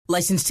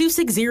License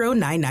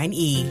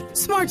 26099E.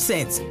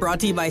 SmartSense,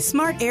 brought to you by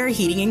Smart Air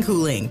Heating and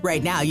Cooling.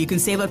 Right now, you can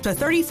save up to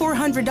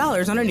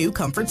 $3,400 on a new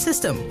comfort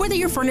system, whether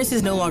your furnace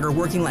is no longer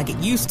working like it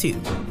used to,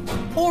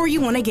 or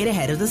you want to get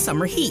ahead of the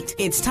summer heat.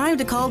 It's time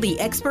to call the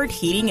expert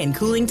heating and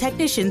cooling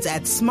technicians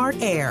at Smart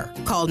Air.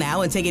 Call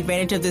now and take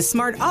advantage of this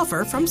smart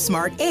offer from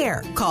Smart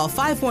Air. Call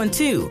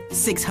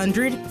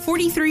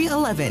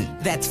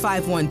 512-600-4311. That's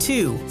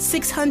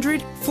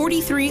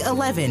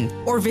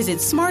 512-600-4311. Or visit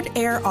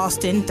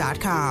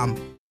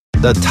smartairaustin.com.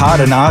 The Todd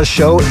and Oz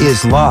Show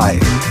is live.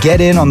 Get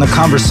in on the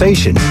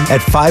conversation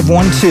at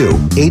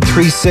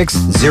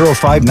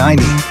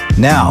 512-836-0590.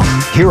 Now,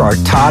 here are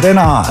Todd and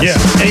Oz. Yeah,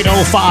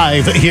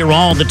 8:05 here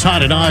on the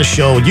Todd and Oz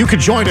Show. You can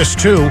join us,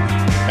 too,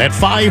 at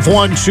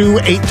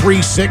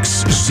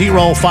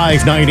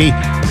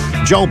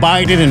 512-836-0590. Joe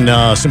Biden and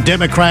some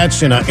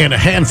Democrats and a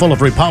handful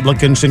of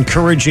Republicans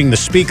encouraging the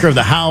Speaker of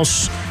the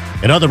House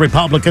and other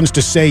Republicans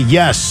to say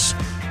yes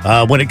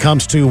when it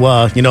comes to,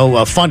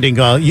 funding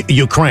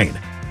Ukraine.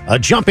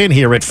 Jump in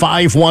here at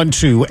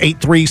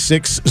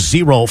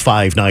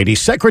 512-836-0590.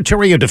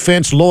 Secretary of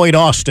Defense Lloyd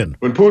Austin.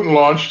 When Putin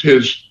launched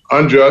his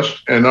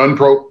unjust and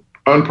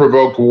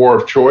unprovoked war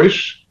of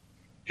choice,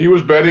 he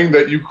was betting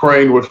that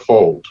Ukraine would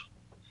fold.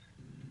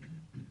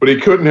 But he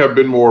couldn't have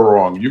been more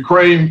wrong.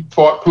 Ukraine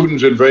fought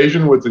Putin's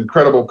invasion with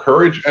incredible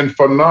courage and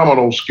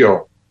phenomenal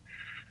skill.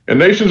 And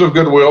nations of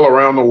goodwill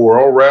around the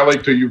world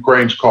rallied to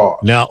Ukraine's cause.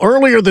 Now,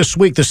 earlier this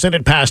week, the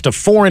Senate passed a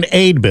foreign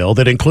aid bill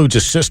that includes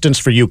assistance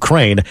for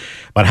Ukraine.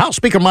 But House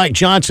Speaker Mike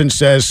Johnson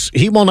says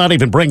he will not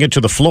even bring it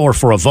to the floor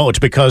for a vote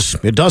because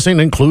it doesn't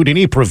include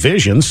any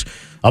provisions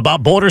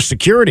about border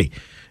security.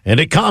 And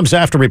it comes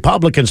after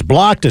Republicans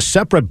blocked a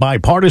separate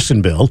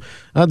bipartisan bill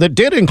that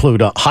did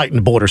include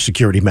heightened border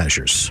security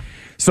measures.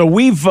 So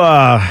we've,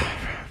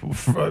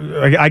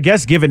 I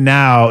guess, given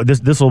now,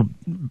 this will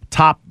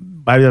top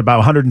by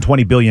about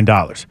 $120 billion.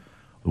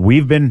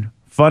 We've been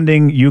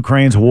funding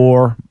Ukraine's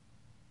war,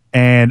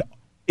 and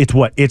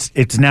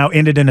it's now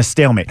ended in a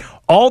stalemate.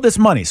 All this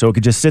money, so it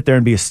could just sit there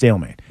and be a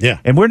stalemate. Yeah.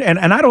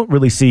 And I don't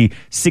really see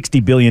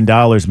 $60 billion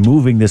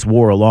moving this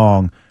war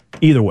along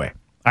either way.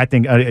 I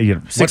think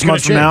 6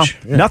 months from now,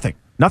 nothing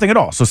at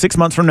all. So 6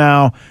 months from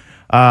now,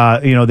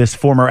 this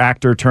former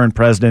actor turned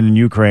president in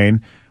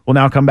Ukraine will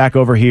now come back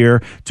over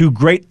here to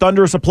great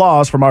thunderous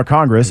applause from our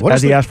Congress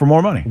as he asked for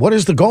more money. What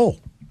is the goal?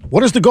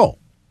 What is the goal?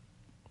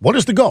 What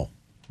is the goal?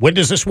 When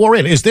does this war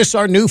end? Is this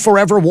our new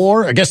forever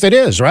war? I guess it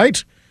is,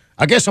 right?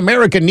 I guess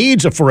America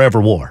needs a forever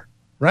war,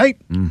 right?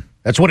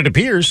 That's what it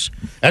appears.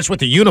 That's what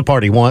the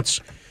Uniparty wants.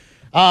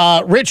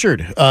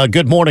 Richard,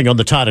 good morning on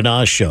the Todd and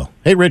Oz Show.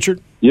 Hey,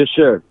 Richard. Yes,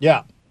 sir.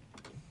 Yeah.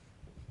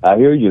 I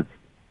hear you.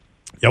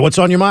 Yeah, what's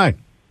on your mind?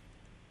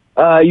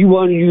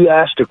 You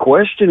asked a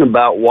question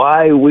about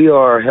why we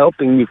are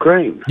helping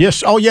Ukraine.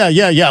 Yes. Oh,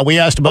 yeah. We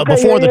asked about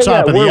before the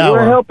top of the hour.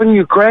 We're helping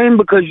Ukraine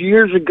because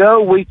years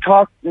ago we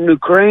talked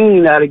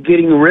Ukraine out of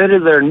getting rid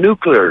of their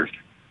nuclear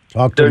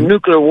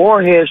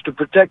warheads to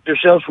protect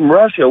themselves from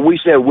Russia. We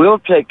said, we'll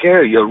take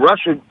care of you.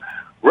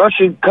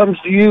 Russia comes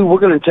to you, we're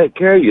going to take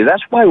care of you.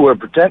 That's why we're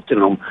protecting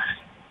them.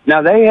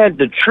 Now, they had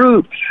the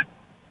troops.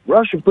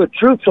 Russia put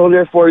troops on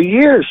there for a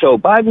year, so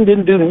Biden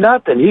didn't do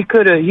nothing. He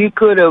could have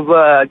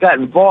got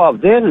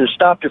involved then and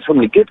stopped it from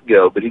the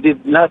get-go, but he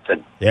did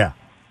nothing. Yeah,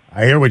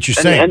 I hear what you're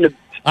saying.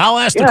 I'll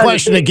ask the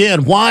question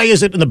again. Why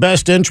is it in the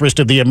best interest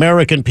of the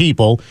American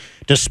people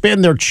to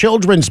spend their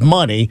children's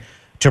money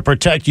to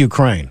protect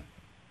Ukraine?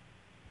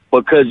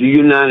 Because the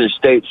United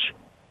States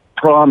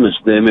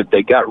promised them if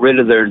they got rid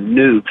of their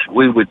nukes,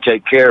 we would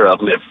take care of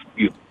them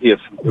if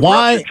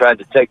Russia tried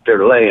to take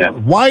their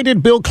land. Why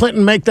did Bill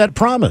Clinton make that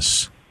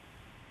promise?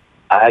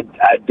 I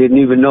didn't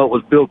even know it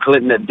was Bill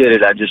Clinton that did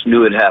it. I just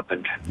knew it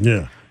happened.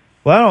 Yeah.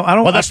 Well, I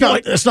don't. Well, that's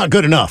not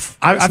good enough.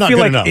 I feel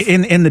like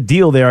in the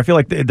deal there, I feel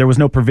like there was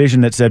no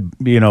provision that said,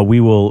 we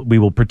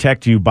will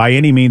protect you by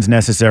any means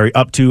necessary,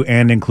 up to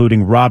and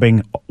including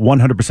robbing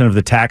 100% of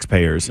the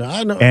taxpayers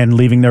and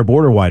leaving their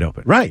border wide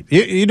open. Right.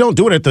 You don't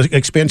do it at the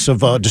expense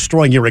of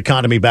destroying your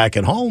economy back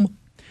at home.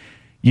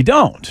 You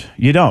don't.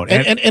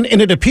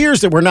 And it appears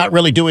that we're not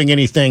really doing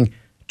anything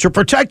to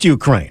protect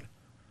Ukraine.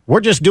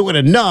 We're just doing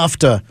enough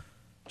to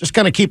just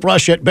kind of keep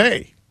Russia at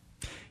bay.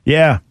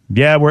 Yeah,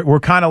 we're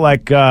kind of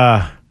like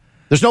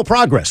there's no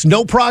progress.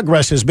 No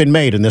progress has been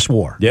made in this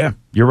war. Yeah,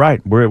 you're right.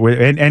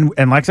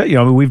 And like I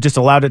said, we've just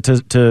allowed it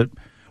to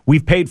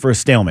we've paid for a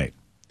stalemate,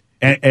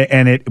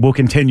 and it will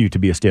continue to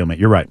be a stalemate.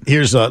 You're right.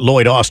 Here's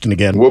Lloyd Austin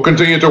again. We'll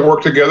continue to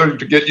work together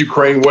to get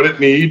Ukraine what it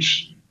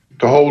needs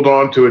to hold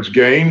on to its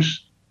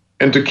gains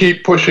and to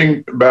keep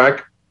pushing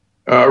back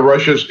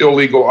Russia's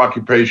illegal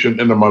occupation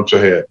in the months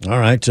ahead. All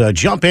right,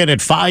 jump in at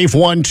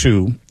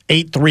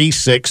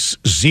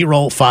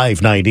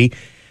 512-836-0590.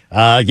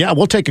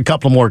 We'll take a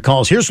couple more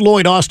calls. Here's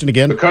Lloyd Austin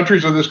again. The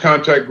countries of this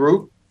contact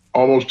group,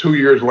 almost 2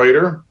 years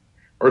later,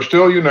 are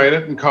still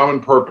united in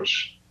common purpose.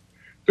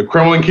 The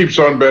Kremlin keeps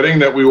on betting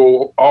that we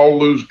will all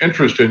lose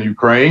interest in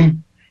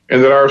Ukraine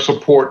and that our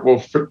support will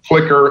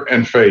flicker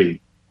and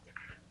fade.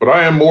 but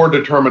I am more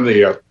determined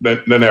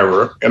than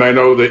ever, and I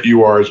know that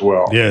you are as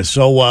well. Yeah,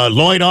 so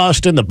Lloyd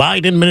Austin, the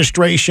Biden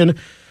administration,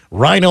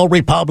 Rhino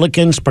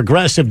Republicans,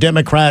 progressive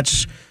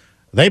Democrats,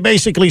 they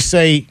basically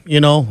say,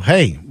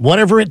 hey,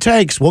 whatever it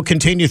takes, we'll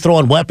continue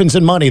throwing weapons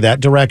and money that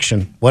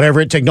direction. Whatever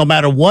it takes, no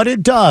matter what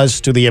it does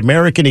to the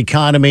American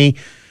economy,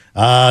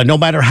 no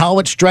matter how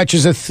it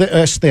stretches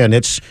us thin,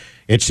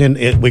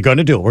 we're going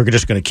to do it. We're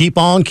just going to keep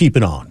on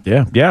keeping on.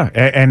 Yeah.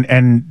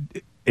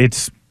 And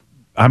it's,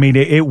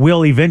 it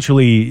will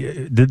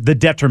eventually, the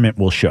detriment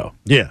will show.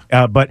 Yeah.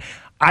 But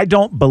I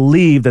don't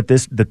believe that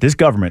this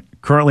government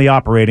currently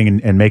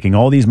operating and making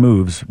all these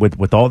moves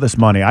with all this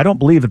money, I don't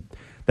believe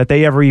that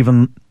they ever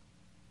even,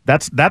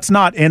 that's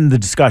not in the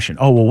discussion.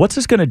 Oh, well, what's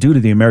this going to do to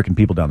the American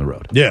people down the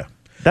road? Yeah.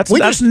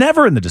 That's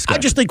never in the discussion.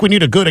 I just think we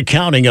need a good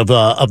accounting of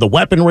the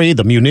weaponry,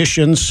 the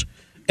munitions,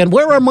 and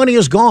where our money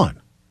has gone,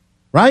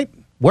 right?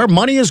 Where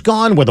money has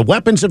gone, where the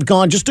weapons have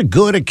gone, just a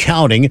good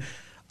accounting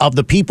of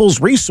the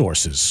people's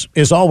resources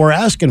is all we're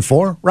asking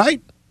for,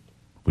 right?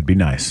 Would be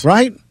nice.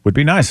 Right? Would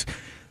be nice.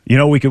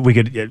 We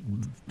could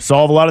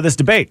solve a lot of this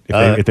debate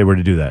if they were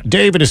to do that.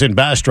 David is in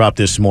Bastrop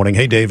this morning.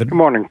 Hey, David. Good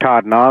morning,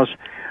 Todd and Oz.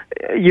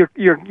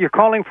 You're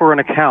calling for an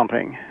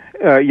accounting.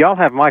 Y'all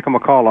have Michael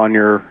McCall on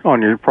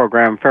your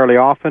program fairly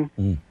often.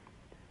 Mm.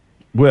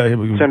 Well,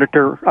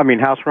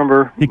 House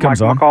member. He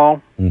comes Michael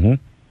McCall. Mm-hmm.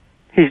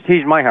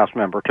 He's my House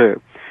member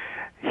too.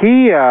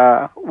 He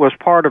was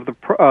part of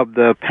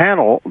the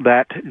panel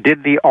that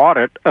did the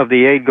audit of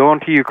the aid going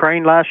to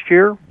Ukraine last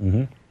year.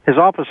 Mm-hmm. His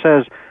office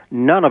says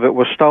none of it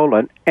was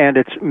stolen, and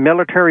it's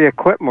military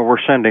equipment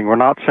we're sending. We're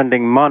not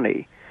sending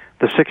money.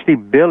 The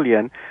 $60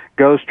 billion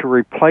goes to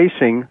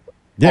replacing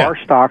our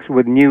stocks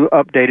with new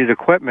updated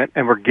equipment,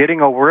 and we're getting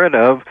rid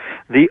of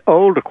the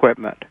old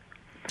equipment.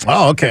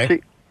 Oh,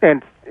 okay.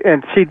 And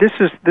see, this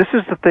is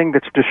the thing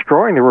that's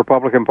destroying the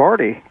Republican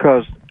Party,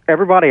 because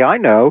everybody I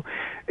know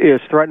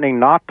is threatening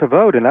not to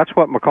vote, and that's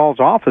what McCall's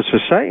office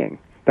is saying.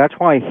 That's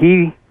why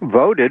he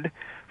voted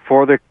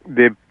for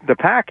the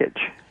package.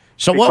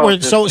 So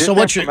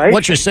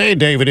what you're saying,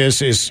 David,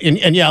 is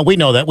and yeah, we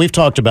know that. We've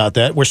talked about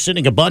that. We're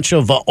sending a bunch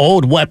of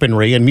old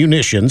weaponry and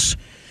munitions,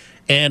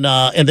 and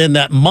then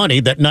that money,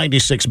 that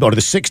 $96 or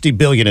the $60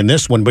 billion in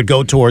this one, would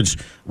go towards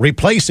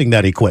replacing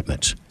that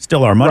equipment.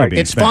 Still our money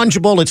being It's spent.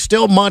 fungible. It's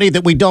still money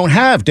that we don't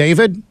have,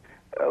 David.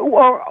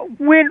 Well,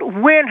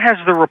 when has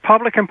the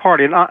Republican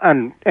Party and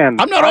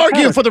I'm not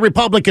arguing for the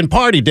Republican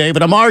Party,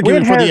 David. I'm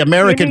arguing for the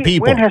American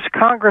people. When has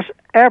Congress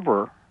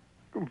ever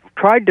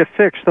tried to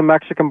fix the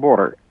Mexican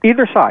border?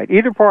 Either side,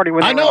 either party.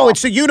 I know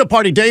it's a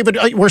uniparty, David.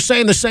 We're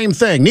saying the same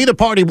thing. Neither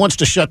party wants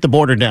to shut the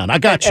border down. I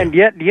got you. And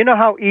yet, do you know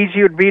how easy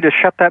it would be to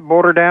shut that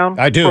border down?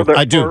 I do.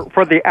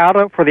 For the out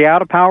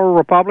of power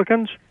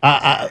Republicans.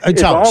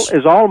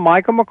 Is all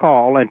Michael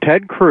McCall and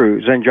Ted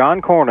Cruz and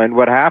John Cornyn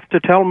would have to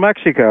tell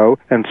Mexico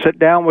and sit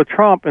down with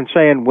Trump and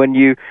saying, when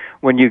you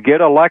get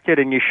elected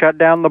and you shut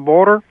down the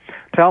border,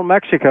 tell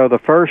Mexico the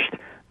first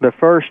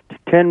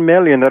 10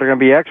 million that are going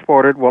to be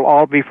exported will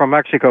all be from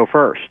Mexico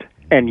first.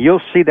 And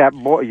you'll see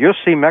you'll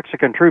see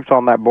Mexican troops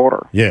on that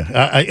border.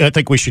 Yeah, I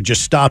think we should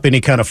just stop any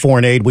kind of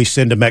foreign aid we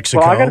send to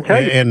Mexico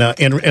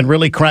and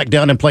really crack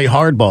down and play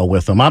hardball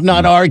with them. I'm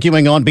not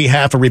arguing on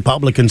behalf of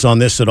Republicans on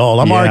this at all.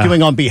 I'm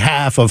arguing on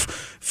behalf of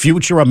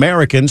future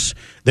Americans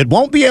that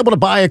won't be able to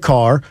buy a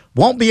car,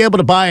 won't be able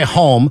to buy a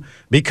home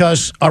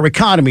because our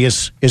economy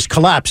is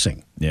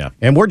collapsing. Yeah,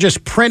 and we're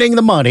just printing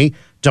the money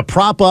to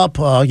prop up,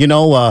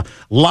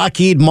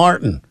 Lockheed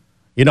Martin.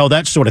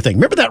 That sort of thing.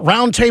 Remember that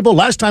round table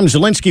last time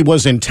Zelensky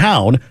was in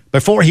town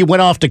before he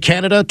went off to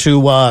Canada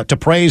to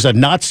praise a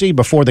Nazi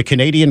before the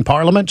Canadian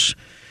Parliament?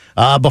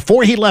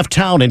 Before he left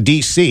town in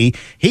D.C.,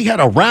 he had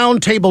a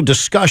round table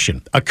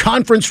discussion, a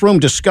conference room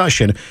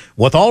discussion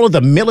with all of the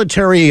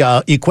military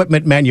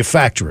equipment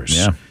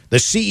manufacturers, the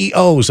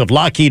CEOs of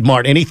Lockheed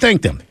Martin, and he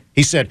thanked them.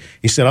 He said,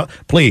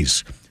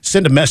 please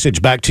send a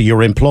message back to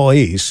your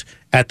employees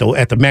at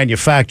the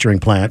manufacturing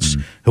plants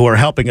who are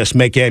helping us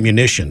make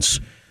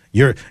ammunitions.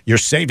 You're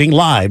saving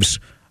lives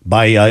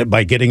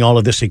by getting all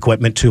of this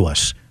equipment to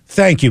us.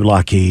 Thank you,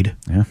 Lockheed.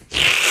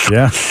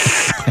 Yeah.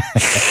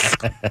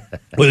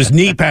 With his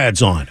knee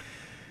pads on.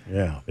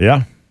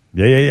 Yeah.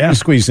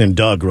 Squeeze in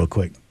Doug real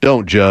quick.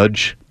 Don't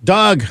judge.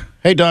 Doug.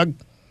 Hey, Doug.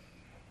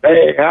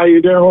 Hey, how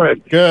you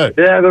doing? Good.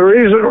 Yeah, the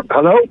reason...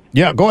 Hello?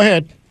 Yeah, go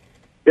ahead.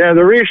 Yeah,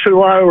 the reason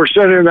why we're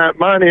sending that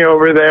money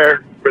over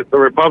there with the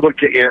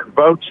Republican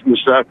votes and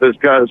stuff is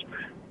because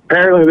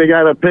apparently they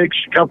got a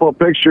couple of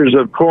pictures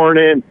of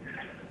Cornyn,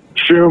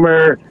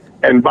 Schumer,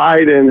 and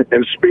Biden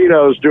and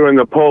Speedos doing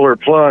the polar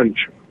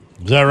plunge.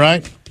 Is that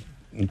right?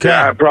 Okay.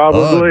 Yeah,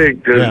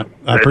 probably. Yeah,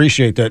 I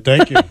appreciate that.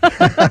 Thank you.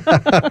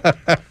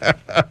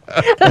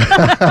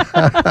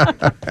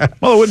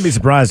 Well, I wouldn't be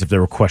surprised if there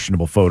were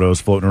questionable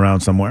photos floating around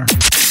somewhere.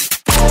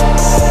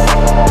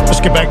 Let's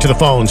get back to the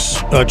phones.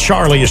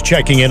 Charlie is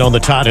checking in on the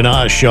Todd and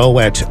Oz show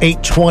at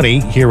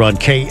 8:20 here on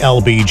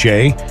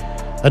KLBJ.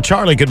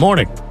 Charlie, good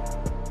morning.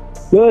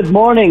 Good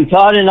morning,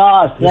 Todd and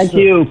Oz. Thank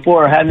you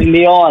for having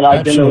me on.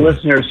 I've been a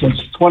listener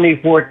since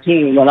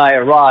 2014 when I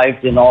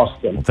arrived in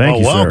Austin. Well, thank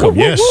you, welcome.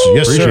 sir. Yes,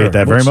 appreciate sir.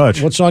 that very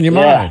much. What's on your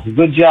mind? Yeah,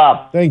 good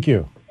job. Thank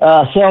you.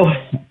 So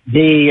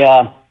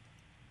this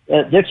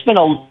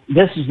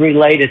is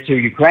related to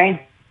Ukraine.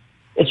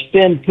 It's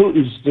been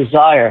Putin's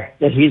desire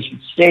that he's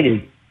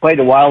stated quite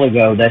a while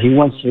ago that he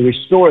wants to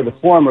restore the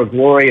former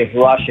glory of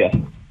Russia.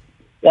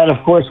 That,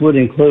 of course, would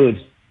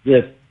include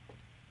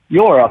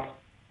Europe,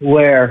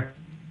 where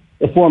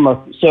the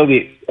former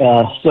Soviet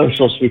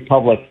Socialist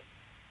Republic.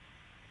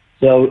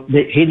 So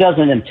he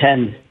doesn't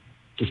intend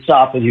to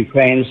stop with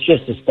Ukraine. It's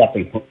just a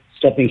stepping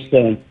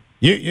stone.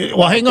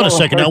 Well, hang on a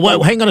second now.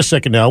 Hang on a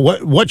second now.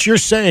 What you're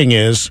saying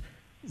is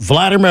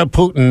Vladimir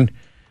Putin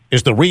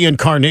is the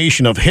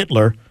reincarnation of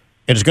Hitler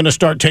and is going to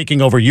start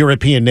taking over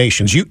European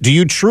nations. Do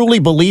you truly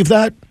believe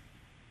that?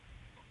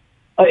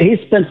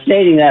 He's been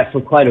stating that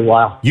for quite a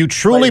while. You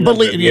truly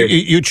believe?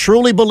 You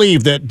truly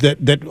believe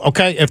that?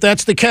 Okay, if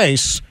that's the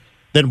case,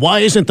 then why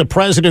isn't the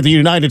president of the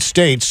United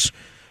States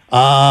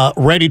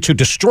ready to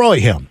destroy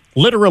him?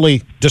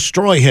 Literally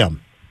destroy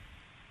him,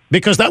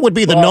 because that would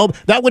be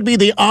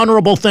the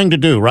honorable thing to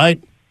do,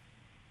 right?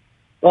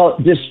 Well,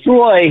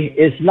 destroy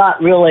is not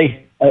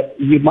really.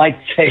 You might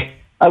say,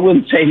 I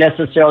wouldn't say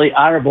necessarily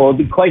honorable. It would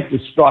be quite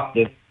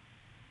destructive.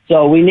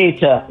 So we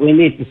need to.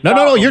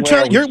 No.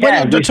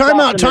 Time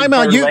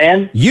out.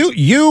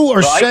 You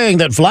are saying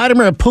that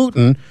Vladimir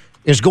Putin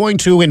is going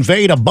to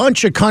invade a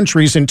bunch of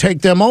countries and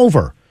take them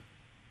over.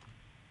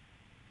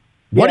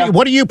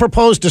 What do you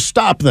propose to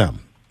stop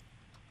them?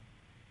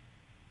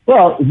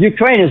 Well,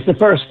 Ukraine is the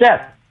first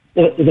step.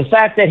 The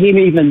fact that he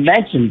even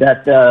mentioned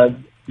that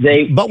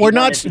But we're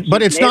not.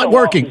 But it's not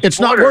working. It's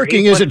not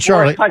working, is it,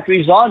 Charlie?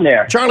 Countries on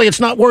there, Charlie. It's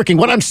not working.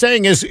 What I'm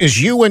saying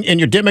is you and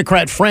your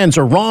Democrat friends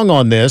are wrong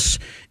on this,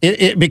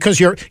 because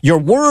your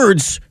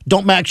words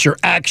don't match your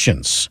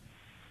actions.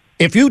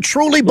 If you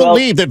truly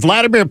believe that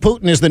Vladimir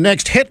Putin is the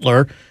next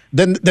Hitler,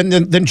 then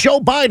Joe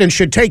Biden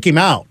should take him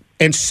out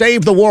and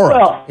save the world.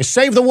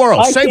 Save the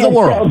world. Save the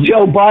world. I can't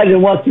tell Joe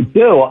Biden what to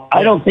do.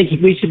 I don't think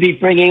we should be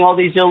bringing all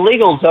these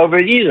illegals over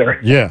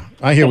either. Yeah,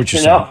 I hear what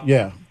you're saying.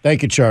 Yeah.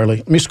 Thank you, Charlie.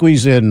 Let me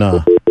squeeze in.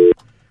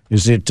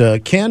 Is it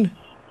Ken?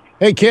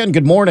 Hey, Ken,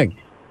 good morning.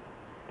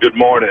 Good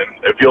morning.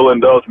 If you'll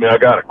indulge me, I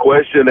got a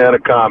question and a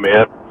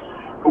comment.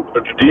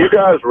 Do you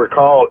guys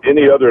recall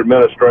any other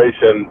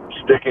administration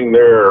sticking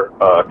their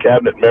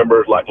cabinet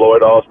members like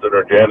Lloyd Austin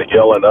or Janet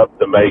Yellen up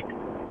to make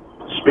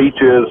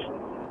speeches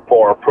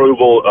for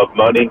approval of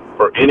money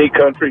for any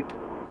country?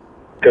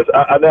 Because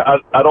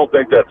I don't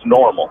think that's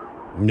normal.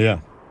 Yeah.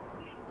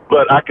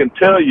 But I can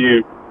tell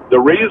you the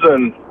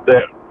reason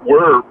that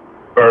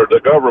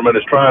the government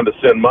is trying to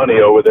send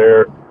money over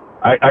there,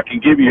 I can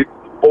give you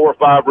 4 or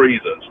 5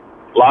 reasons.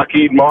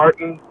 Lockheed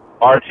Martin,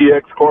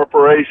 RTX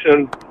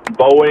Corporation,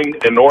 Boeing,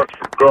 and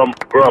Northrop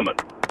Grumman.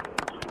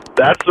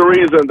 That's the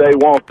reason they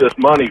want this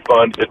money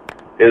funded,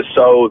 is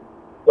so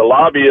the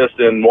lobbyists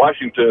in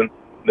Washington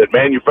that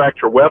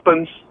manufacture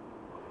weapons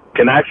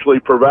can actually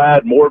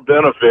provide more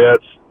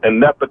benefits and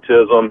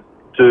nepotism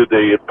to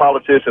the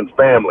politicians'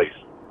 families.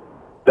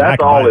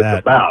 That's all it's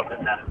about.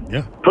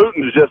 Yeah.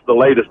 Putin is just the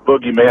latest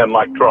boogeyman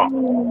like Trump.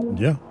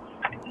 Yeah.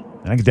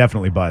 I can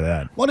definitely buy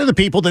that. What do the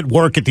people that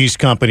work at these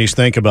companies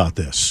think about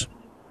this?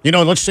 You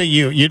know, let's say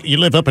you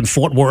live up in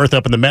Fort Worth,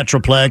 up in the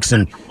Metroplex,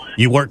 and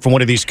you work for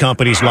one of these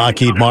companies,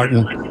 Lockheed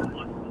Martin.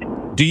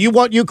 Do you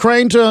want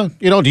Ukraine to,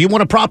 do you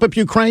want to prop up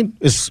Ukraine?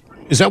 Is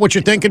that what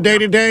you're thinking day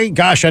to day?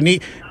 Gosh, I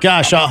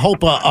hope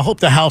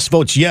the House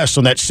votes yes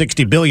on that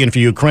 $60 billion for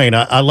Ukraine.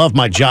 I love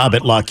my job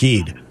at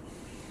Lockheed.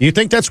 You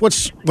think that's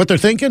what they're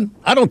thinking?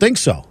 I don't think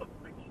so.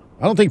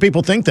 I don't think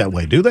people think that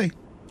way, do they?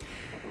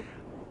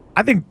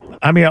 I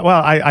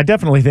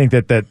definitely think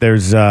that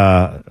there's,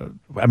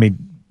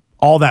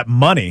 all that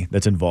money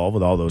that's involved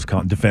with all those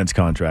defense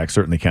contracts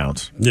certainly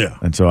counts. Yeah.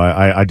 And so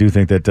I do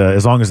think that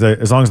as long as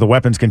the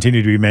weapons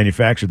continue to be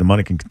manufactured, the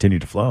money can continue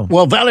to flow.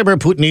 Well, Vladimir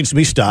Putin needs to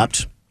be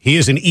stopped. He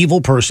is an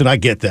evil person. I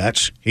get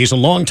that. He's a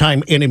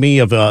longtime enemy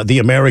of the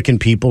American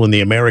people and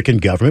the American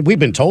government. We've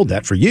been told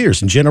that for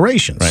years and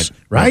generations.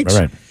 Right?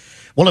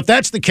 Well, if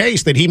that's the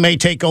case, that he may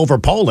take over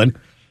Poland,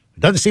 it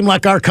doesn't seem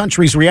like our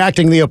country's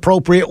reacting the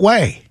appropriate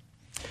way.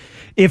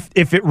 If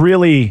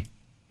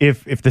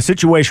the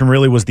situation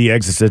really was the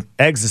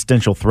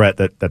existential threat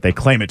that they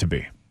claim it to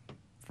be,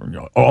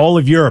 all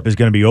of Europe is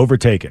going to be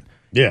overtaken.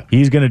 Yeah.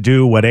 He's going to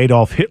do what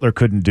Adolf Hitler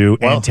couldn't do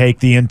and take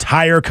the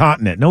entire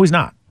continent. No, he's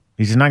not.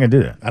 He's not going to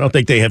do that. I don't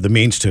think they have the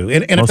means to.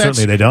 And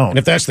certainly they don't. And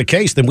if that's the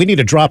case, then we need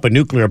to drop a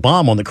nuclear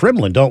bomb on the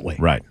Kremlin, don't we?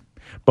 Right.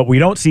 But we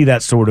don't see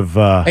that sort of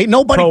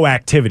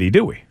proactivity,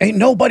 do we? Ain't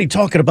nobody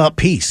talking about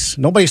peace.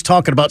 Nobody's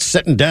talking about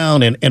sitting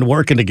down and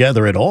working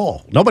together at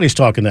all. Nobody's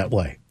talking that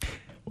way.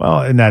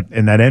 Well, in that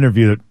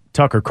interview that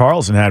Tucker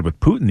Carlson had with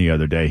Putin the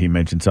other day, he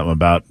mentioned something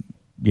about,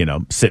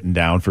 sitting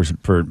down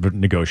for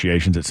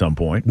negotiations at some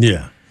point.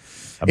 Yeah.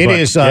 It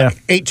is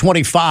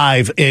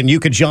 8:25, and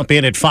you can jump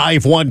in at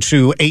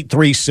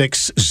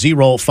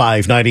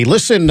 512-836-0590.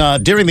 Listen,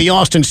 during the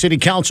Austin City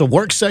Council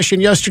work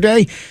session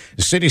yesterday,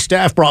 the city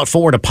staff brought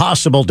forward a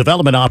possible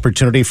development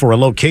opportunity for a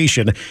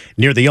location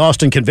near the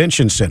Austin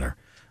Convention Center.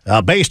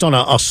 Based on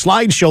a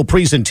slideshow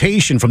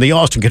presentation from the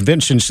Austin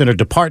Convention Center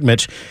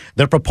Department,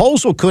 the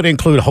proposal could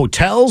include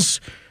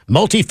hotels,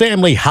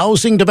 multifamily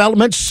housing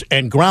developments,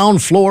 and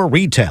ground floor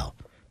retail.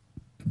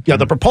 Yeah,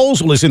 the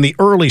proposal is in the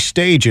early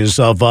stages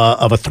of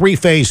a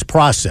three-phase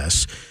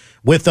process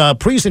with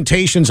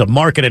presentations of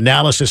market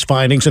analysis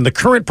findings, and the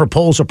current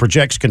proposal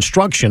projects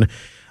construction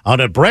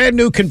on a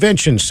brand-new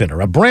convention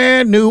center. A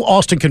brand-new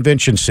Austin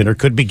Convention Center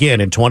could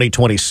begin in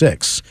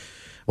 2026.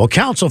 Well,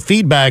 council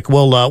feedback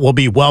will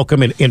be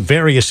welcome in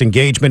various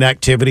engagement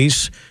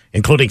activities,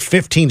 including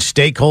 15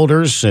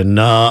 stakeholders and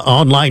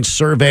online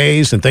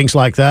surveys and things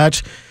like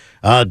that.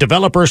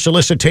 Developer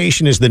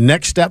solicitation is the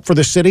next step for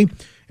the city.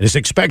 It is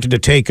expected to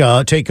take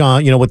on,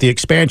 with the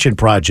expansion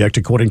project,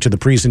 according to the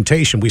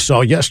presentation we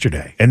saw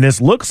yesterday. And this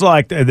looks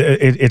like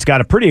it's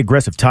got a pretty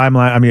aggressive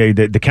timeline. I mean,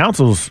 the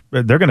councils,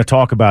 they're going to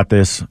talk about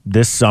this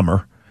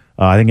summer,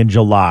 I think in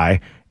July,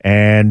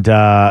 and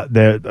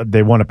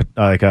they want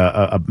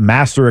a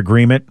master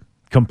agreement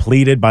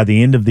completed by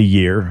the end of the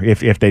year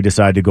if they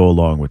decide to go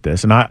along with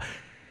this. And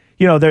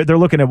they're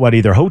looking at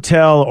either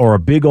hotel or a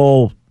big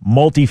old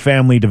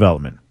multifamily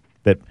development.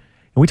 And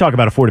we talk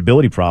about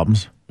affordability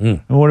problems.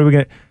 And what are we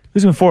going?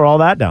 Who's going to afford all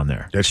that down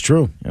there? That's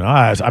true.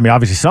 I mean,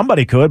 obviously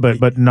somebody could,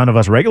 but none of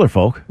us regular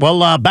folk.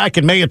 Well, back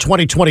in May of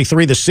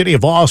 2023, the city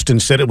of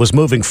Austin said it was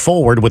moving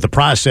forward with the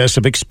process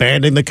of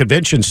expanding the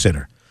convention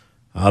center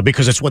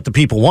because it's what the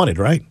people wanted,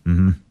 right?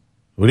 Mm-hmm.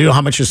 Well, do you know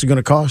how much this is going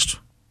to cost?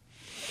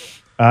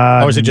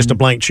 Or is it just a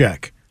blank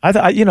check?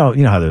 You know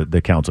how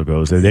the council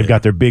goes. They've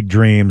got their big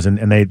dreams,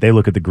 and they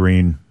look at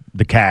the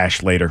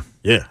cash later.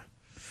 Yeah.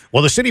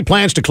 Well, the city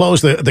plans to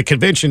close the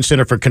convention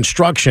center for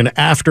construction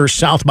after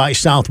South by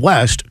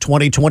Southwest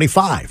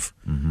 2025.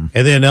 Mm-hmm.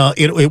 And then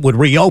it would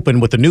reopen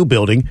with the new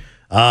building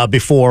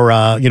before,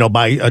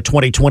 by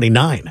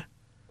 2029.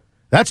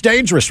 That's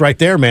dangerous right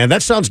there, man.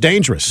 That sounds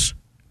dangerous.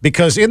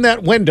 Because in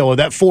that window of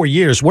that 4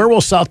 years, where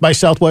will South by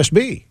Southwest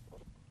be?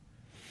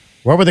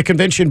 Where will the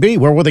convention be?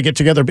 Where will they get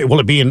together? Will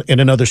it be in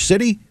another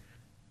city?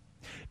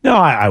 No,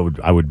 I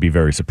would be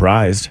very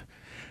surprised.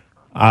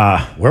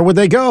 Where would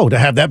they go to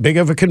have that big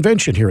of a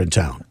convention here in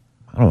town?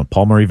 I don't know,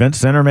 Palmer Event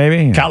Center,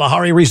 maybe?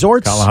 Kalahari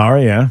Resorts?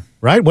 Kalahari, yeah.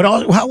 Right?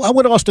 How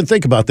would Austin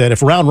think about that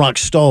if Round Rock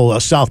stole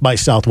South by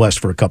Southwest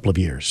for a couple of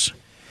years?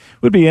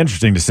 Would be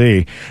interesting to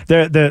see.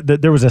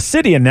 There was a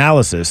city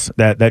analysis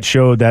that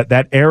showed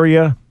that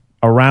area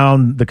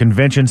around the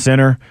convention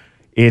center,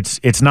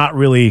 it's not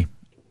really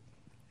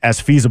as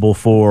feasible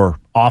for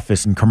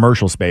office and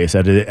commercial space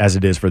as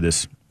it is for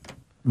this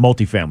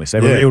multifamily. So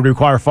it would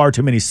require far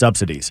too many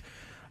subsidies.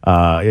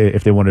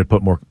 If they wanted to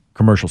put more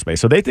commercial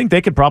space. So they think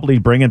they could probably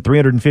bring in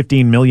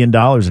 $315 million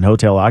in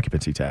hotel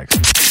occupancy tax.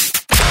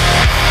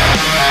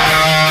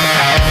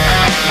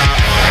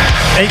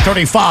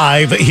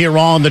 8:35 here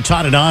on the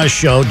Todd and Oz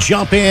Show.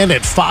 Jump in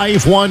at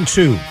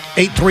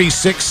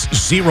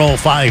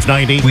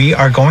 512-836-0590. We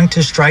are going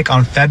to strike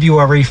on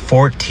February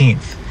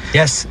 14th.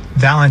 Yes,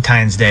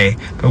 Valentine's Day,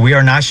 but we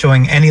are not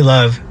showing any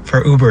love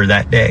for Uber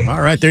that day.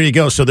 All right, there you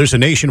go. So there's a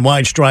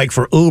nationwide strike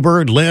for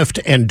Uber, Lyft,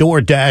 and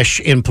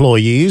DoorDash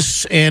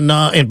employees. And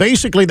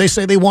basically they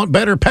say they want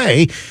better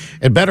pay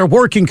and better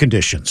working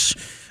conditions.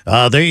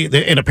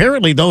 And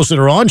apparently those that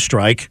are on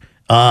strike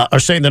are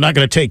saying they're not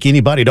going to take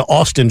anybody to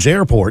Austin's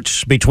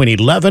airports between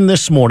 11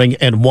 this morning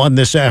and 1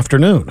 this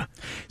afternoon.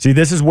 See,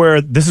 this is where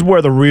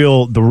the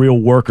real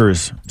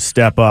workers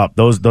step up.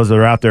 Those that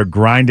are out there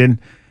grinding.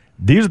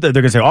 They're going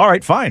to say, all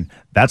right, fine.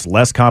 That's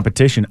less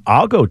competition.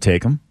 I'll go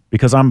take them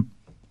because a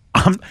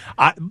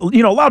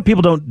lot of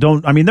people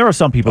don't. I mean, there are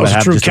some people that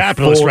have true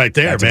capitalists right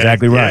there, that's man.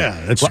 Exactly right.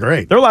 Yeah, that's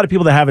great. There are a lot of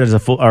people that have it as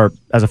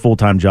a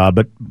full-time job,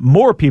 but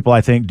more people,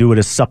 I think, do it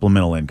as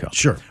supplemental income.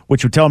 Sure.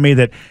 Which would tell me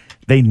that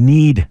they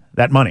need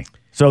that money.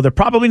 So they're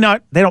probably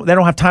not. They don't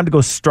have time to go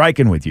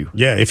striking with you.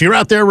 Yeah. If you're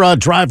out there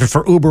driving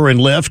for Uber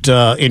and Lyft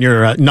and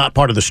you're not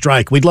part of the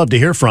strike, we'd love to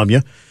hear from you.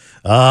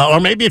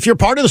 Or maybe if you're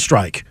part of the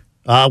strike.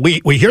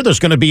 We hear there's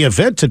going to be an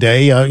event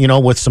today,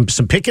 with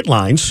some picket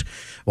lines.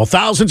 Well,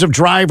 thousands of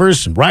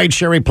drivers and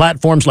ride-sharing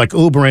platforms like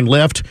Uber and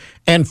Lyft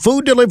and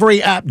food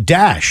delivery app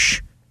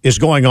Dash is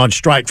going on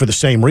strike for the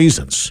same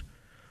reasons,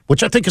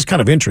 which I think is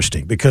kind of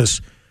interesting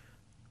because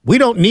we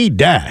don't need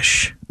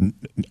Dash.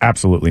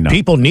 Absolutely not.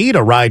 People need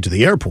a ride to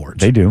the airport.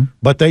 They do.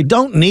 But they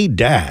don't need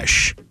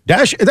Dash.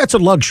 Dash, that's a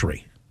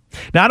luxury.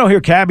 Now, I don't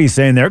hear cabbies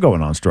saying they're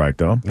going on strike,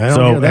 though. I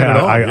don't hear that at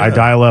all. I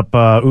dial up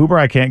Uber.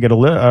 I can't get a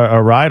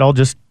ride. I'll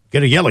just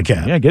get a yellow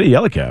cab. Yeah, get a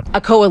yellow cab.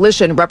 A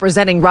coalition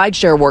representing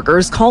rideshare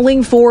workers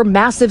calling for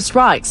massive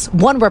strikes.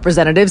 One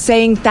representative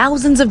saying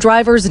thousands of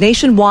drivers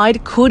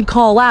nationwide could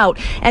call out,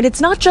 and it's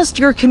not just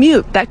your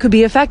commute that could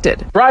be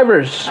affected.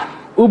 Drivers,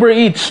 Uber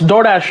Eats,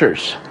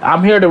 DoorDashers,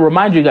 I'm here to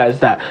remind you guys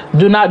that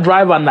do not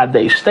drive on that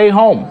day. Stay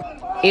home.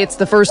 It's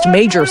the first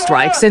major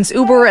strike since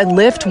Uber and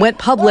Lyft went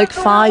public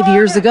 5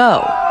 years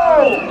ago.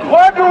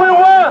 What do we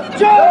want?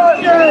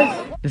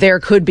 Justice! There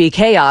could be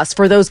chaos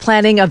for those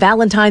planning a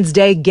Valentine's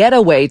Day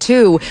getaway,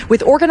 too,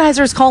 with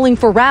organizers calling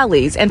for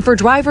rallies and for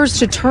drivers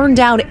to turn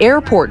down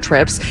airport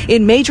trips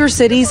in major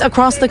cities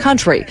across the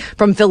country,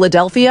 from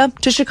Philadelphia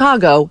to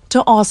Chicago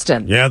to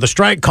Austin. Yeah, the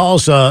strike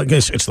calls,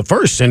 it's the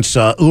first since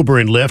Uber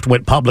and Lyft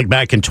went public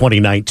back in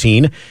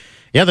 2019.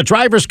 Yeah, the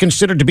drivers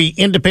considered to be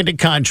independent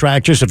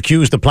contractors have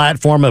accused the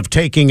platform of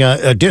taking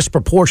a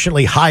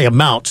disproportionately high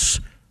amounts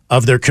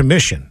of their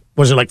commission.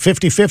 Was it like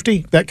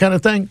 50-50, that kind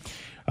of thing?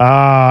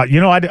 I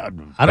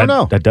don't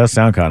know. That does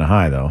sound kind of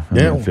high, though.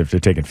 Yeah. If they're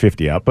taking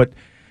 50 out. But,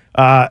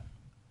 I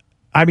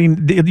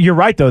mean, you're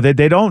right, though.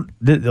 They don't.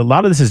 A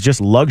lot of this is just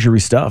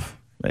luxury stuff.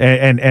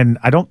 And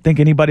I don't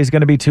think anybody's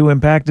going to be too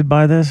impacted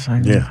by this.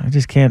 I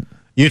just can't.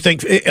 You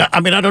think? I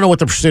mean, I don't know what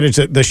the percentage,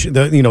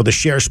 the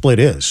share split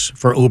is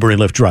for Uber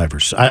and Lyft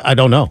drivers. I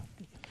don't know.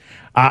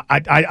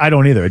 I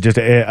don't either.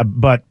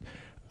 But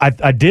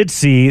I did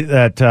see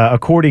that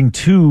according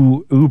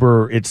to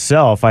Uber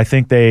itself, I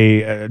think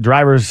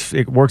drivers,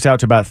 it works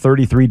out to about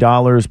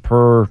 $33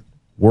 per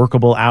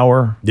workable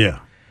hour. Yeah.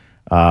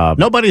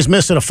 Nobody's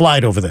missing a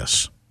flight over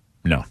this.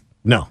 No.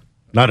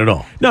 Not at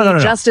all. No.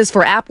 Justice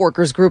for App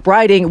Workers group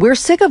writing, we're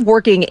sick of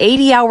working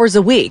 80 hours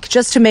a week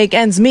just to make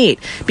ends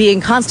meet,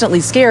 being constantly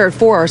scared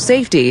for our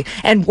safety,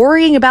 and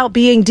worrying about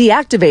being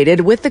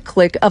deactivated with the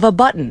click of a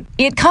button.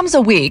 It comes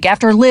a week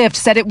after Lyft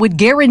said it would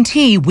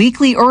guarantee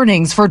weekly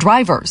earnings for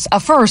drivers, a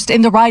first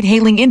in the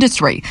ride-hailing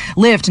industry.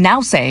 Lyft now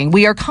saying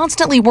we are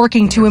constantly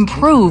working to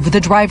improve the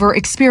driver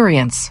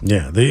experience.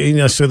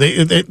 Yeah, so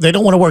they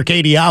don't want to work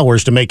 80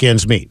 hours to make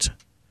ends meet.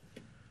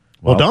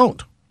 Well,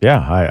 don't. Yeah,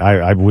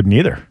 I wouldn't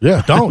either.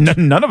 Yeah, don't.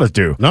 None of us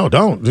do. No,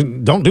 don't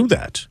do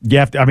that. You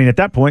have to, I mean, at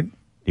that point,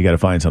 you got to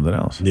find something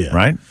else. Yeah.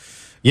 Right?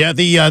 Yeah,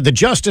 the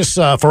Justice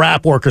for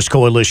App Workers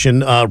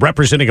Coalition,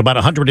 representing about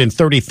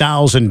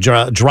 130,000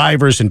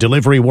 drivers and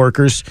delivery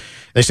workers,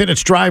 they said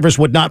its drivers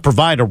would not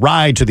provide a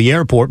ride to the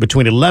airport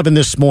between 11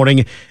 this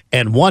morning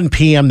and 1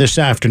 p.m. this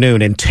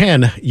afternoon in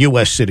 10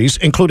 U.S. cities,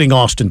 including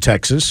Austin,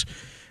 Texas,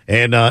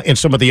 and in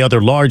some of the other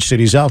large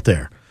cities out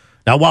there.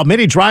 Now, while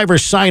many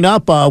drivers sign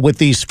up with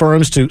these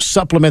firms to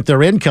supplement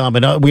their income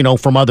and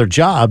from other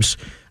jobs,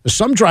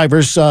 some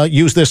drivers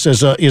use this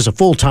as a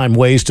full-time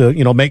ways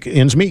to make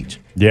ends meet.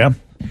 Yeah,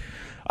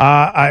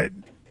 I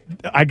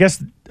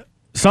guess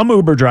some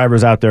Uber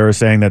drivers out there are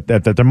saying that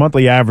their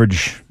monthly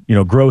average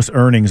gross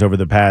earnings over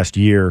the past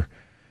year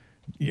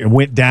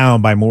went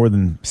down by more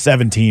than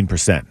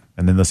 17%,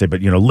 and then they'll say,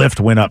 but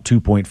Lyft went up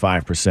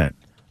 2.5%.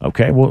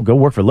 Okay, well, go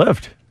work for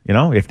Lyft.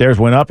 If theirs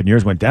went up and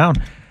yours went down,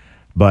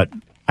 but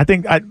I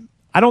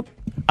don't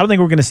think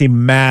we're going to see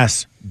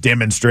mass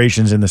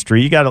demonstrations in the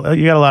street. You got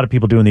a lot of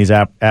people doing these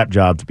app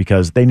jobs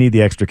because they need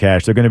the extra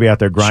cash. They're going to be out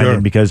there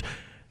grinding because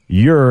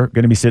you're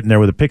going to be sitting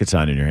there with a picket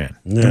sign in your hand.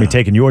 Yeah. You're going to be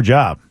taking your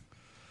job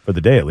for the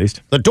day at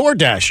least. The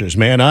DoorDashers,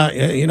 man.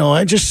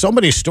 I just so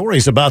many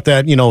stories about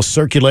that.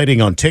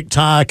 Circulating on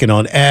TikTok and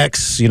on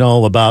X.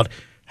 About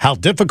how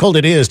difficult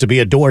it is to be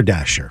a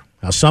DoorDasher.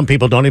 How some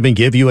people don't even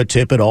give you a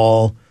tip at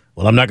all.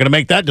 Well, I'm not going to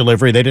make that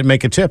delivery. They didn't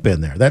make a tip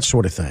in there. That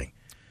sort of thing.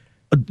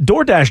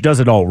 DoorDash does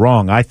it all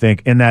wrong, I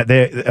think, in that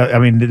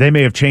they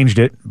may have changed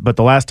it, but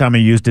the last time I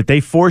used it, they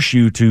force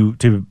you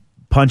to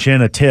punch in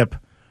a tip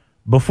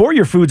before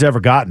your food's ever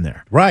gotten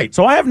there. Right.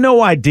 So I have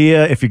no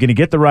idea if you're going to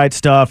get the right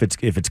stuff,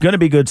 if it's going to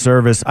be good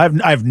service. I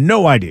have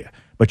no idea.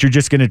 But you're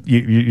just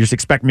you just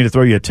expect me to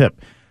throw you a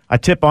tip. I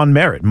tip on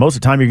merit. Most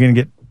of the time, you're going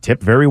to get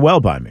tipped very well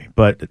by me,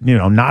 but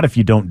not if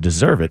you don't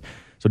deserve it.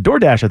 So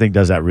DoorDash, I think,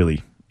 does that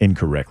really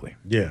incorrectly.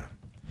 Yeah.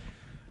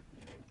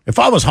 If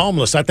I was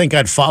homeless, I think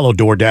I'd follow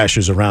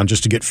DoorDashers around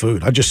just to get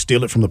food. I'd just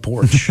steal it from the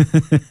porch.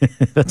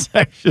 That's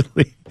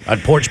actually...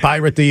 I'd porch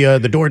pirate the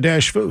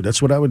DoorDash food.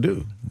 That's what I would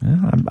do.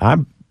 Yeah,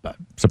 I'm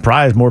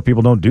surprised more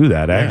people don't do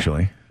that,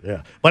 actually.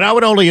 Yeah. But I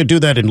would only do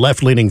that in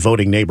left-leaning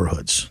voting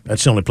neighborhoods.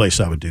 That's the only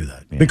place I would do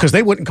that. Yeah. Because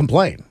they wouldn't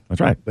complain.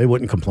 That's right. They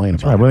wouldn't complain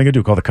about it. What are they going to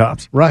do, call the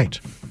cops? Right.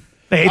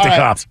 They hate the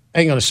cops.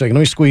 Hang on a second.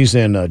 Let me squeeze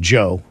in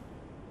Joe.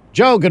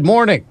 Joe, good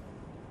morning.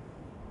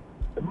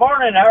 Good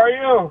morning. How are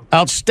you?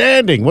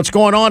 Outstanding. What's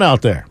going on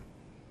out there?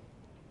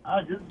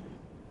 I just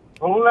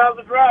pulling out of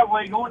the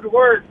driveway, going to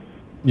work.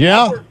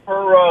 Yeah. I drive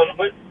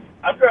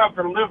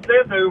for Lyft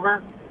and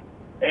Uber,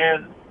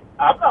 and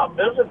I'm not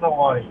missing no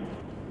money.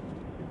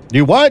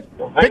 You what?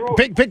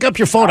 Pick up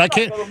your phone. I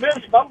can't. I'm going to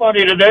miss my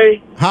money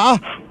today. Huh?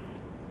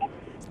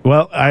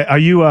 Well, are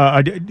you?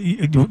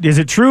 Is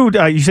it true?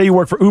 You say you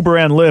work for Uber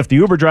and Lyft. The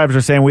Uber drivers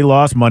are saying we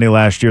lost money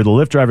last year. The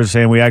Lyft drivers are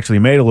saying we actually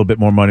made a little bit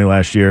more money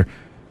last year.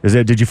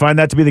 Did you find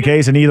that to be the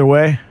case in either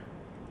way?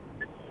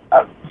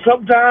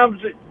 Sometimes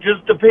it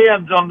just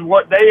depends on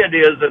what day it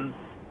is and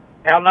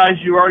how nice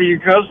you are to your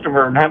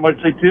customer and how much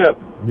they tip.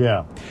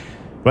 Yeah.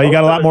 Well, you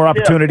got a lot more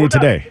opportunity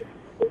today.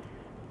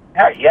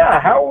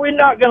 How are we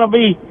not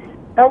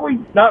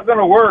going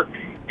to work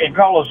and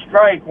call a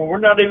strike when we're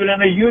not even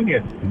in a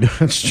union?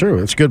 That's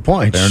true. That's a good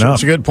point. Fair enough.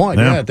 That's a good point.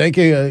 Yeah, thank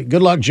you.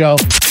 Good luck, Joe.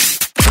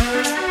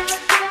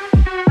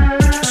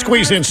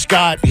 squeeze in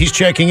Scott. He's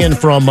checking in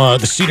from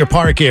the Cedar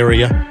Park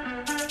area.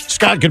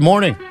 Scott, good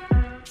morning.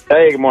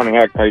 Hey, good morning.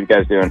 How you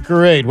guys doing?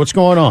 Great. What's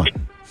going on?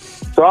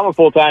 So I'm a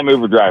full-time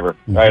Uber driver,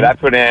 right? I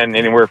put in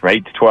anywhere from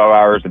 8 to 12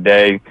 hours a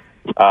day.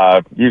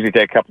 Usually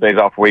take a couple days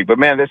off a week. But,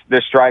 man,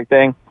 this strike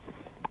thing,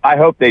 I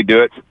hope they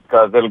do it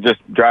because it'll just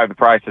drive the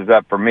prices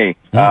up for me.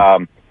 Now,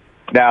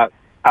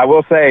 I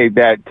will say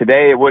that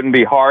today it wouldn't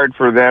be hard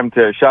for them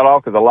to shut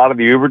off because a lot of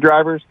the Uber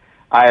drivers,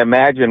 I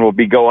imagine, will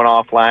be going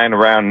offline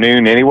around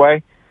noon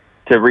anyway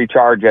to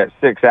recharge at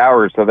 6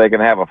 hours so they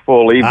can have a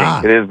full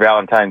evening. It is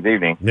Valentine's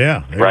evening.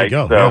 Yeah, there right?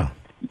 you go.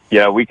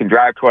 So, we can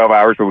drive 12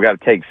 hours, but we got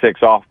to take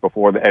 6 off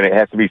before, and it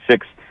has to be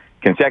 6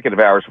 consecutive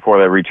hours before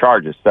that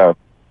recharges. So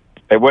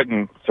it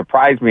wouldn't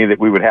surprise me that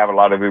we would have a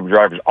lot of Uber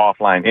drivers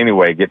offline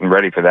anyway, getting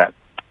ready for that.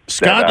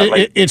 Scott,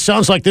 it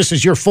sounds like this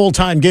is your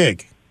full-time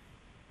gig.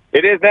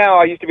 It is now.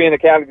 I used to be an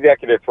account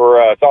executive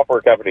for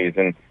software companies,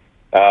 and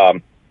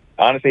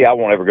honestly, I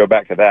won't ever go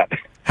back to that.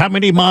 How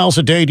many miles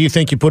a day do you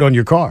think you put on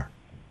your car?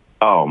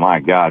 Oh, my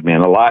God,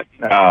 man, a lot.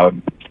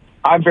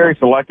 I'm very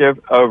selective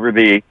over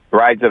the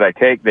rides that I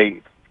take.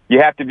 You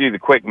have to do the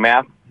quick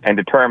math and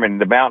determine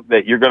the amount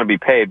that you're going to be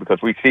paid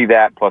because we see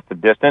that plus the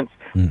distance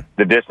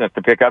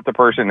to pick up the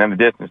person and the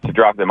distance to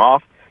drop them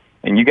off.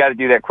 And you got to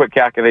do that quick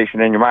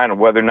calculation in your mind of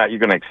whether or not you're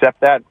going to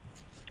accept that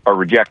or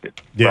reject it,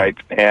 right?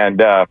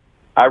 And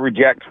I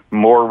reject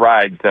more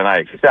rides than I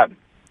accept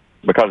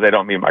because they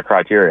don't meet my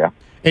criteria.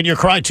 And your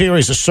criteria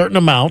is a certain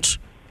amount.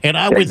 And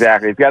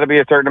exactly. It's got to be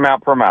a certain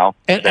amount per mile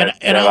that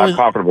I'm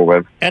comfortable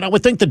with. And I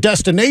would think the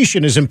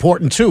destination is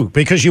important, too,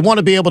 because you want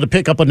to be able to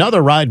pick up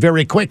another ride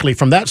very quickly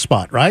from that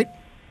spot, right?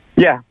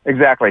 Yeah,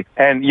 exactly.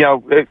 And,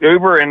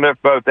 Uber and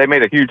Lyft both, they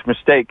made a huge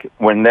mistake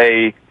when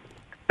they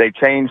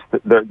changed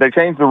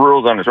the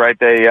rules on this, right?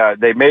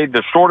 They made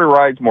the shorter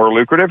rides more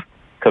lucrative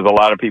because a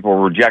lot of people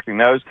were rejecting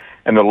those.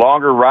 And the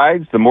longer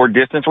rides, the more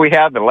distance we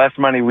have, the less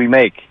money we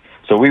make.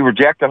 So we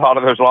reject a lot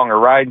of those longer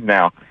rides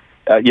now.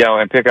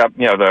 And pick up,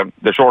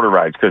 the shorter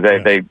rides because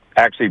they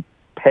actually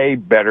pay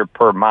better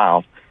per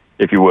mile,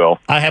 if you will.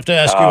 I have to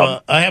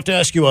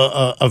ask you.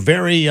 A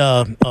very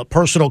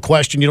personal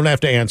question. You don't have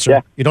to answer.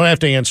 Yeah. You don't have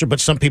to answer.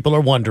 But some people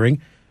are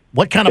wondering,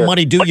 what kind of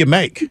money do you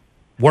make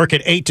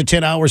working 8 to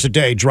 10 hours a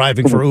day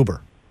driving for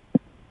Uber?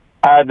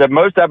 The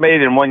most I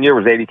made in 1 year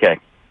was $80K.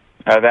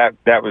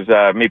 That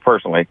was me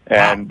personally.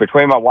 And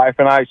between my wife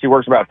and I, she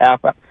works about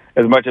half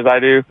as much as I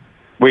do.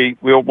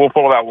 We'll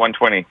pull about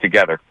 120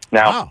 together.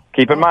 Now,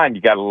 keep in mind,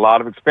 you got a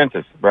lot of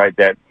expenses, right,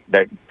 that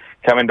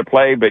come into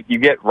play, but you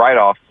get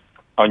write-offs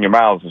on your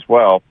miles as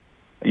well.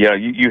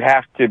 You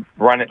have to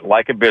run it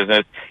like a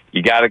business.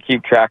 You got to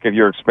keep track of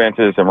your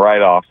expenses and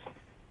write-offs.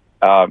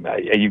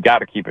 You got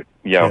to keep it,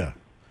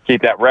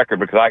 keep that record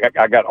because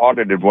I got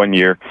audited 1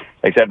 year.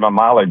 They said my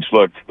mileage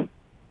looked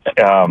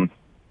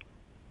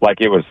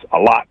like it was a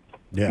lot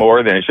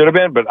more than it should have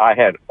been, but I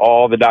had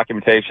all the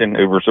documentation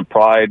Uber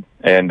supplied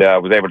and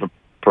was able to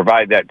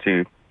provide that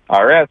to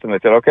IRS, and they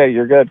said, okay,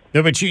 you're good.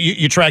 No, but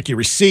you track your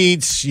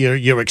receipts,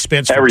 your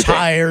expense for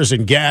tires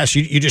and gas.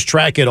 You just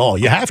track it all.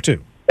 You have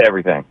to.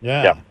 Everything.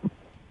 Yeah.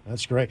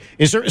 That's great.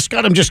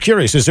 Scott, I'm just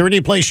curious, is there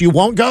any place you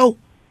won't go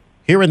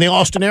here in the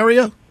Austin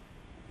area?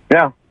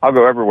 Yeah, I'll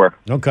go everywhere.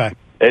 Okay.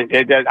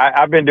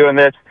 I've been doing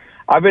this.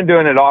 I've been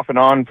doing it off and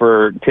on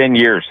for 10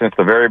 years since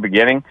the very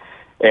beginning,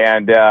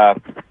 and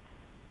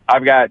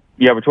I've got,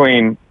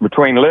 between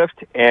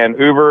Lyft and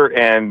Uber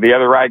and the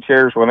other ride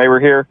shares when they were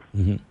here,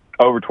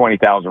 over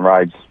 20,000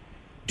 rides.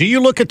 Do you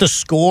look at the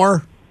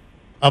score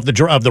of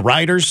the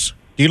riders?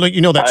 Do you look?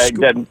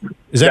 That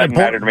doesn't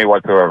matter to me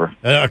whatsoever.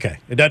 Okay,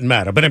 it doesn't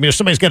matter. But I mean, if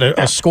somebody's got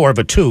a score of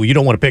a 2, you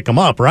don't want to pick them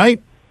up,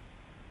 right?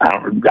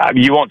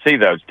 You won't see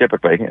those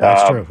typically.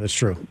 That's true. That's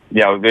true.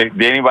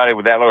 Anybody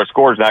with that lower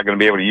score is not going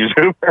to be able to use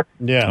Uber.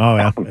 Yeah. Oh,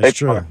 yeah. That's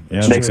true.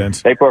 That makes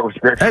sense. They put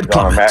restrictions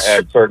on them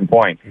at a certain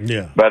point.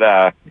 Yeah. But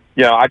I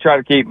try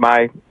to keep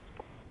my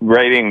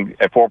rating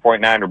at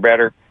 4.9 or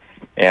better,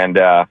 and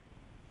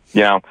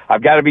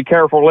I've got to be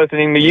careful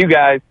listening to you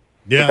guys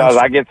because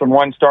I get some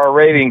 1-star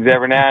ratings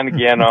every now and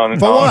again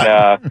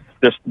on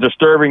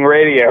disturbing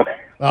radio.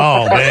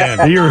 Oh, man.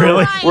 Are you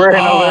really? We're in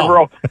a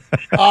liberal.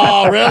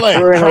 Oh, really?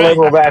 We're in a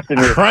liberal bastion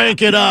here.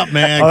 Crank it up,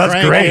 man. Oh,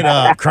 that's great.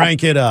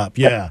 Crank it up.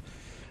 Yeah.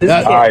 All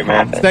right,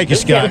 man. Thank you,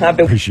 Scott.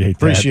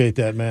 Appreciate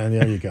that, man.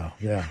 There you go.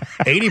 Yeah.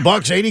 $80,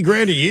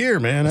 $80,000 a year,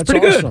 man. That's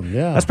pretty awesome. good.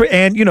 Yeah. That's pretty.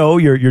 And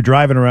you're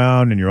driving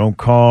around in your own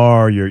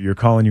car. You're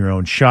calling your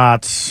own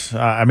shots.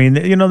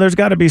 There's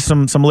got to be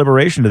some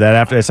liberation to that.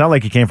 After it sounded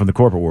like he came from the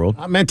corporate world.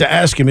 I meant to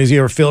ask him, is he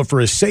ever feel for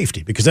his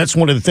safety? Because that's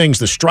one of the things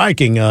the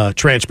striking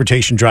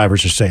transportation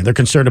drivers are saying. They're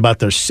concerned about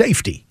their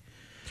safety.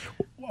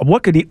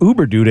 What could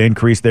Uber do to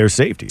increase their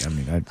safety?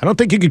 I don't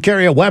think you could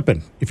carry a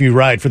weapon if you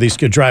drive for these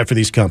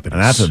companies.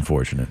 And that's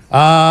unfortunate.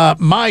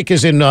 Mike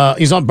is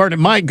he's on Burn It.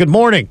 Mike, good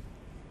morning.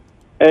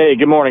 Hey,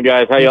 good morning,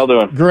 guys. How y'all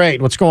doing? Great.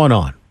 What's going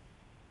on?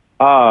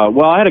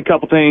 Well, I had a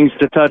couple things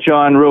to touch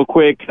on real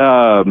quick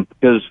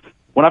because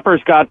when I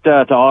first got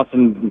to Austin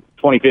in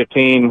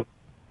 2015,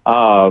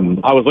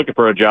 I was looking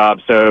for a job,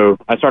 so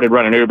I started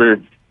running Uber.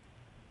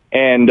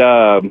 And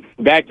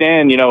back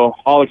then, you know,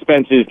 all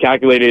expenses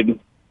calculated,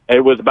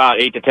 it was about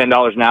 $8 to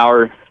 $10 an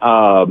hour.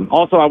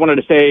 Also, I wanted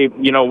to say,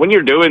 you know, when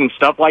you're doing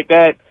stuff like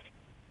that,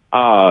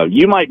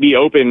 you might be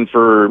open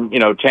for, you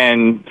know,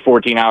 10,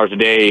 14 hours a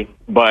day,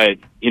 but,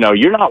 you know,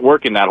 you're not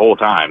working that whole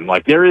time.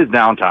 Like, there is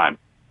downtime.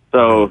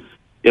 So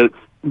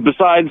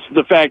besides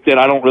the fact that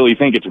I don't really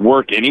think it's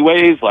work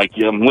anyways, like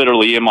I'm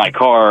literally in my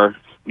car,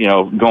 you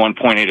know, going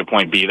point A to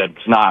point B,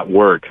 that's not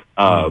work.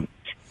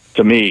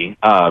 To me,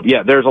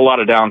 yeah, there's a lot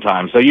of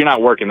downtime, so you're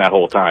not working that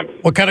whole time.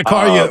 What kind of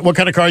car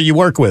you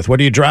work with? What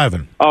are you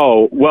driving?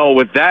 Oh, well,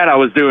 with that, I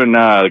was doing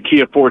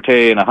Kia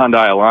Forte and a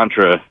Hyundai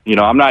Elantra. You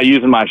know, I'm not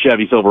using my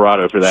Chevy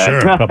Silverado for that.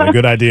 Sure, probably a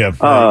good idea.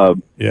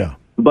 Yeah.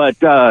 But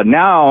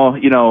now,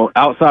 you know,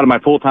 outside of my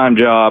full-time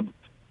job,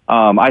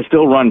 I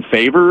still run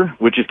Favor,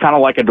 which is kind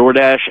of like a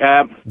DoorDash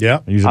app. Yeah,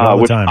 I use it all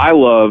the time. I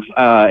love.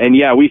 And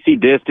yeah, we see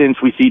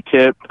distance, we see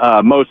tip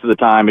most of the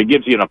time. It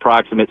gives you an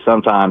approximate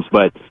sometimes,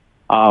 but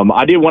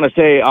I did want to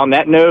say on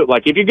that note,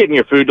 like if you're getting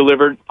your food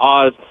delivered,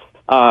 Oz,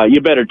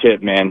 you better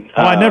tip, man.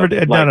 I never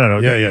did. Like, no.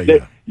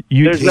 Yeah.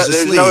 There's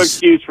no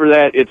excuse for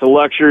that. It's a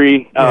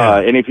luxury,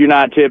 and if you're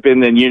not tipping,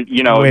 then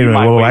you know. Wait,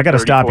 I got to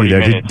stop you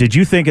there. Did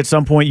you think at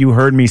some point you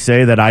heard me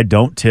say that I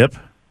don't tip?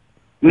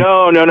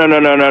 No. Okay.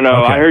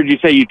 I heard you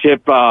say you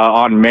tip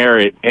on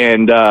merit,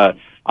 and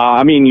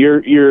I mean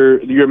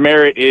your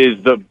merit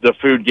is the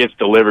food gets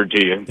delivered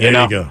to you.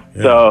 There you go.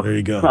 Yeah, so there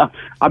you go.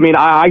 I mean,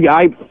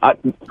 I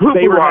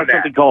Favor has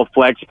something called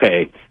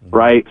FlexPay,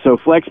 right? So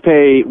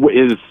FlexPay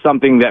is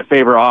something that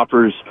Favor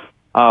offers,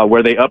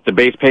 where they up the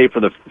base pay for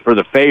the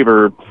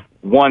Favor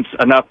once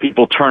enough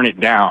people turn it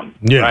down,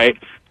 right?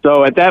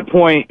 So at that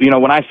point, you know,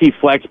 when I see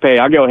FlexPay,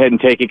 I go ahead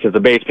and take it because the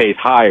base pay is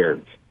higher.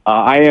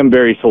 I am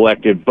very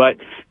selective, but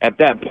at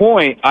that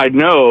point, I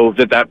know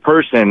that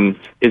person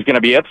is going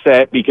to be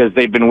upset because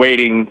they've been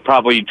waiting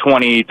probably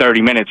 20,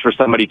 30 minutes for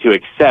somebody to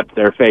accept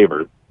their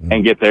favor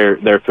and get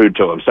their food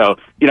to them. So,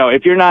 you know,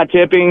 if you're not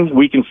tipping,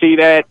 we can see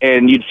that,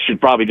 and you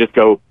should probably just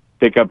go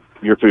pick up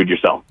your food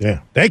yourself.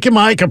 Yeah. Thank you,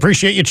 Mike. I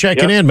appreciate you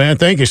checking in, man.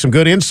 Thank you. Some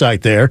good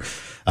insight there.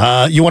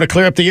 You want to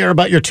clear up the air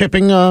about your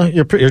tipping,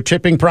 your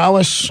tipping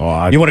prowess?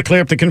 You want to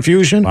clear up the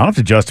confusion? I don't have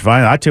to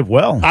justify it. I tip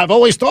well. I've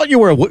always thought you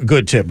were a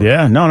good tipper.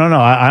 Yeah. No.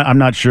 I'm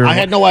not sure. I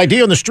had no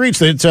idea on the streets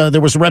that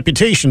there was a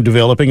reputation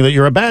developing that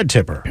you're a bad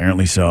tipper.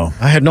 Apparently so.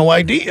 I had no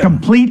idea.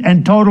 Complete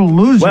and total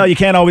loser. Well, you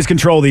can't always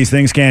control these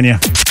things, can you?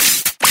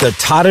 The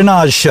Todd and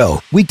Oz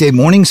Show, weekday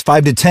mornings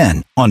 5 to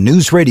 10 on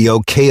News Radio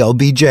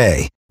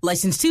KLBJ.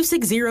 License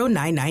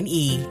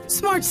 26099E.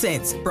 Smart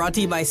Sense, brought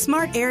to you by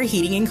Smart Air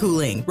Heating and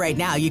Cooling. Right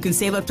now, you can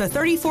save up to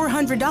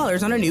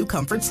 $3,400 on a new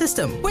comfort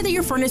system. Whether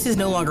your furnace is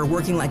no longer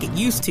working like it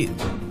used to,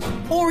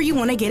 or you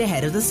want to get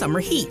ahead of the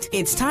summer heat,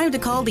 it's time to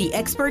call the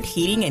expert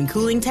heating and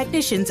cooling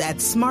technicians at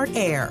Smart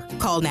Air.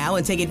 Call now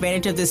and take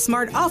advantage of this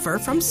smart offer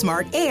from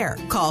Smart Air.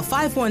 Call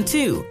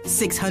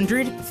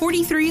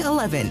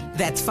 512-600-4311.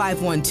 That's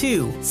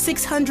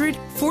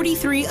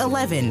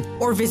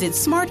 512-600-4311. Or visit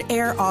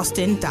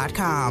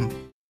smartairaustin.com.